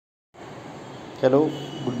Hello,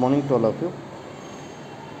 good morning to all of you.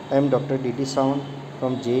 I am Dr. D.T. Sawant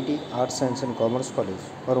from J.A.T Arts, Science and Commerce College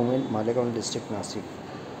for Women, Malegaon Dist-Nashik.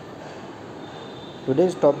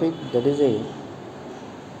 Today's topic that is a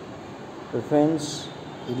reference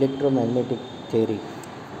electromagnetic theory.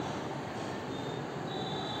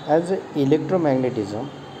 As electromagnetism,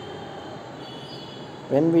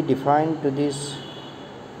 when we define to this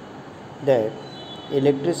that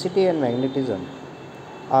electricity and magnetism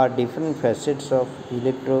are different facets of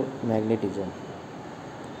electromagnetism.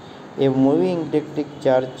 A moving electric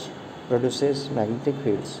charge produces magnetic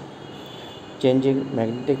fields. Changing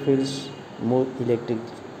magnetic fields move electric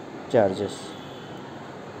charges.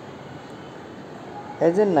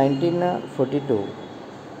 As in 1942,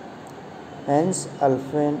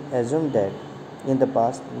 Alfeben assumed that in the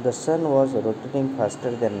past the sun was rotating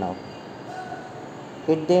faster than now.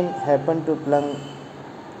 It then happened to plunge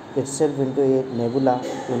itself into a nebula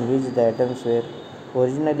in which the atoms were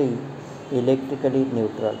originally electrically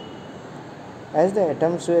neutral. As the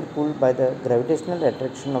atoms were pulled by the gravitational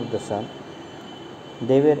attraction of the sun,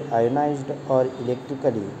 they were ionized or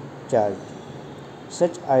electrically charged.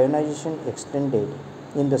 Such ionization extended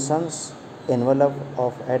in the sun's envelope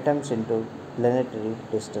of atoms into planetary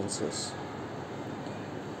distances.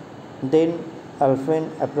 Then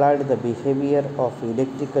Alfeben applied the behavior of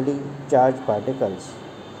electrically charged particles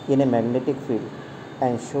in a magnetic field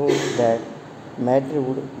and showed that matter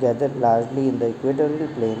would gather largely in the equatorial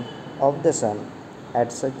plane of the sun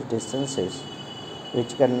at such distances,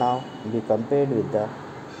 which can now be compared with the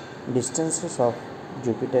distances of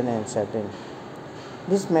Jupiter and Saturn.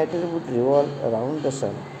 This matter would revolve around the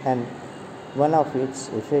sun, and one of its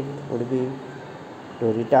effects would be to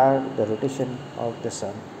retard the rotation of the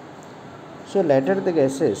sun. So later the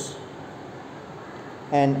gases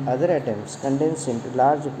and other atoms condense into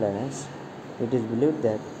large planets. It is believed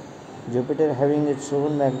that Jupiter, having its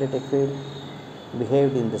own magnetic field,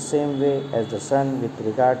 behaved in the same way as the sun with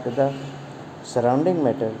regard to the surrounding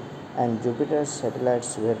matter, and Jupiter's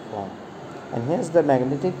satellites were formed. And hence the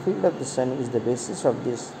magnetic field of the sun is the basis of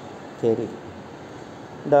this theory.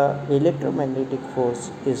 The electromagnetic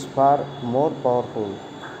force is far more powerful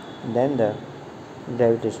than the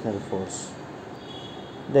gravitational force.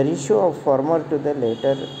 The ratio of former to the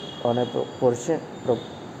latter on a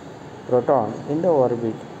proton in the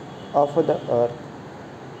orbit of the Earth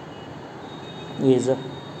is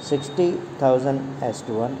 60,000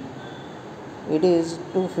 to 1. It is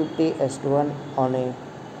 250 to 1 on a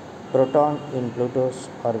proton in Pluto's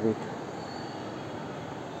orbit.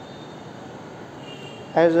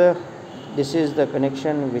 This is the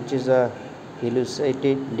connection which is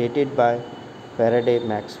elucidated by Faraday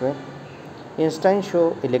Maxwell. Einstein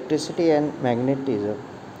showed electricity and magnetism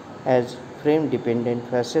as frame-dependent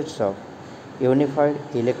facets of unified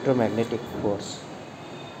electromagnetic force.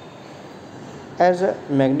 As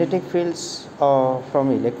magnetic fields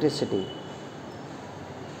from electricity,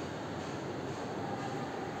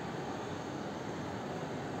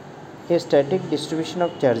 a static distribution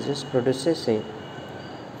of charges produces an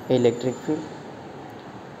electric field,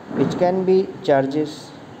 which can be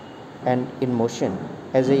charges, and in motion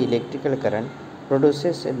as an electrical current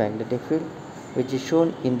produces a magnetic field, which is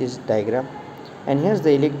shown in this diagram. And hence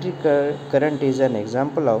the electric current is an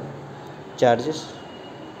example of charges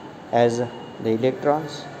as the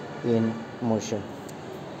electrons in motion.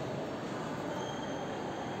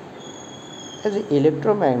 As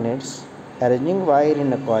electromagnets, arranging wire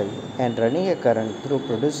in a coil and running a current through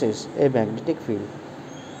produces a magnetic field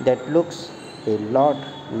that looks a lot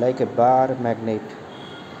like a bar magnet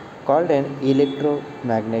called an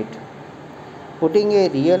electromagnet. Putting a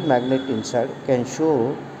real magnet inside can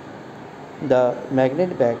show the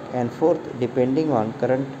magnet back and forth depending on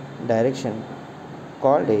current direction,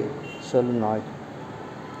 called a solenoid.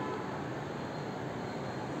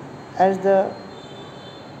 As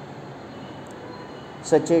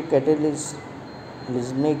such a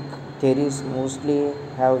catalytic theories mostly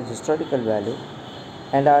have historical value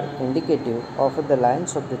and are indicative of the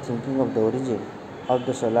lines of the thinking of the origin of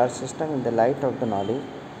the solar system in the light of the knowledge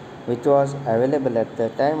which was available at the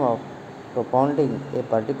time of propounding a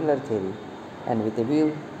particular theory, and with a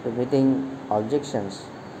view to meeting objections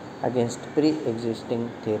against pre-existing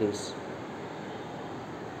theories.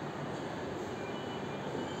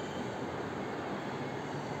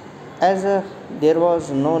 As there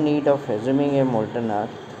was no need of assuming a molten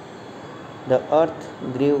earth, the earth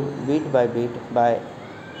grew bit by bit by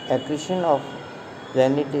accretion of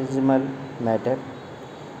planetesimal matter.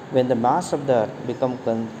 When the mass of the earth became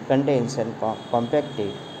condensed and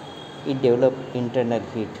compacted, it developed internal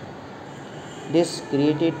heat. This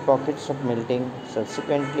created pockets of melting.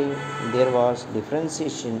 Subsequently, there was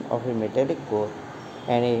differentiation of a metallic core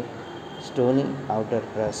and a stony outer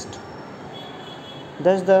crust.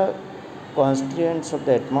 Thus, the constituents of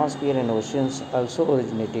the atmosphere and oceans also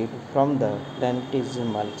originated from the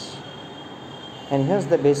planetesimals. And hence,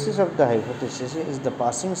 the basis of the hypothesis is the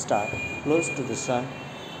passing star close to the Sun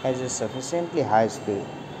has a sufficiently high speed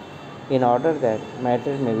in order that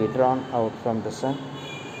matter may be drawn out from the Sun.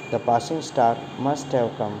 The passing star must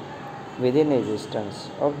have come within a distance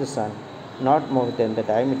of the Sun not more than the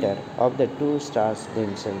diameter of the two stars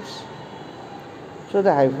themselves. So,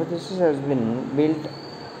 the hypothesis has been built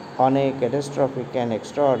on a catastrophic and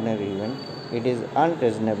extraordinary event. It is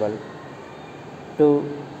unreasonable to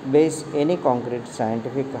base any concrete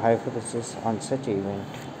scientific hypothesis on such an event.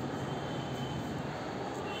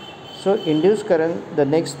 So, induced current, the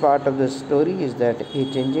next part of the story is that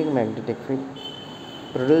a changing magnetic field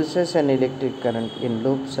produces an electric current in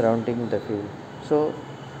loop surrounding the field. So,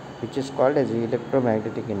 which is called as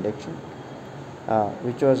electromagnetic induction,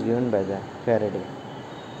 which was given by the Faraday.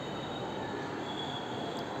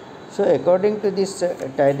 So, according to this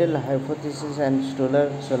tidal hypothesis, and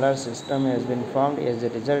solar system has been formed as a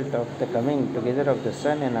result of the coming together of the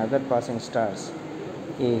Sun and other passing stars.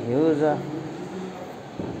 A huge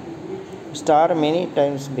star many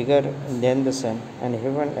times bigger than the Sun and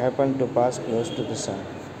happened to pass close to the Sun.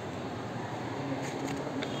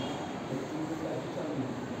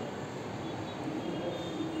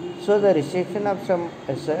 So, the reception of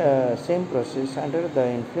same process under the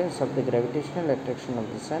influence of the gravitational attraction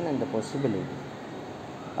of the Sun and the possibility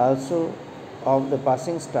also of the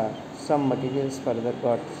passing star, some materials further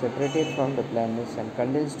got separated from the planets and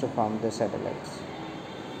condensed to form the satellites.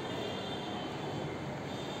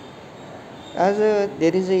 As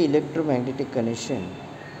there is a electromagnetic connection,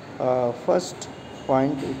 first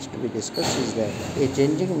point which to be discussed is that a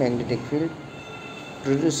changing magnetic field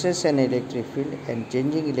produces an electric field and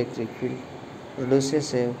changing electric field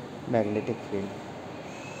produces a magnetic field.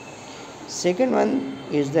 Second one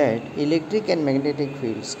is that electric and magnetic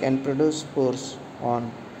fields can produce force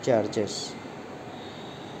on charges.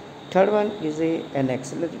 Third one is an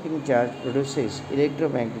accelerating charge produces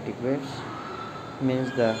electromagnetic waves,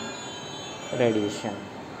 means the radiation.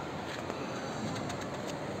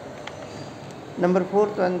 Number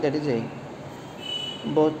fourth one, that is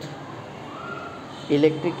both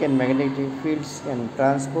electric and magnetic fields can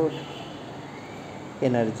transport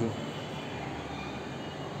energy.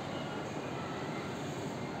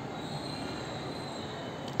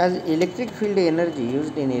 As electric field energy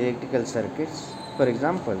used in electrical circuits, for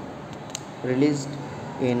example, released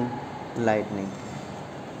in lightning.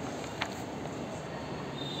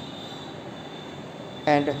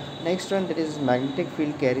 And next one, that is magnetic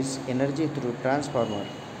field carries energy through transformer.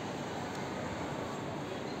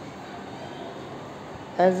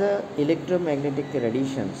 As electromagnetic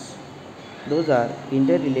radiations, those are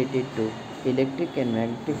interrelated to electric and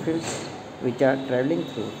magnetic fields which are traveling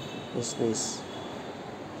through space.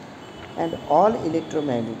 And all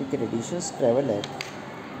electromagnetic radiations travel at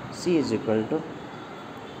c is equal to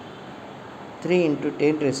 3 into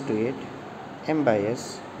 10 raised to 8 m by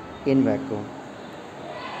s in vacuum.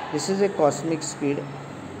 This is a cosmic speed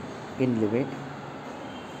in limit.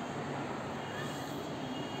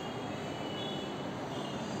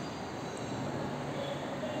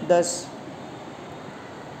 Thus,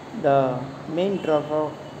 the main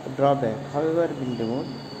drawback, however, been removed.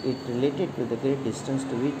 It related to the great distance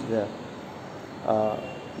to which the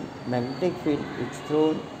magnetic field is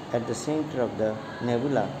thrown at the center of the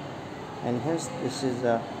nebula, and hence this is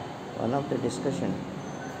one of the discussion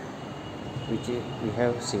which we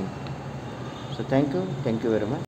have seen. So thank you very much.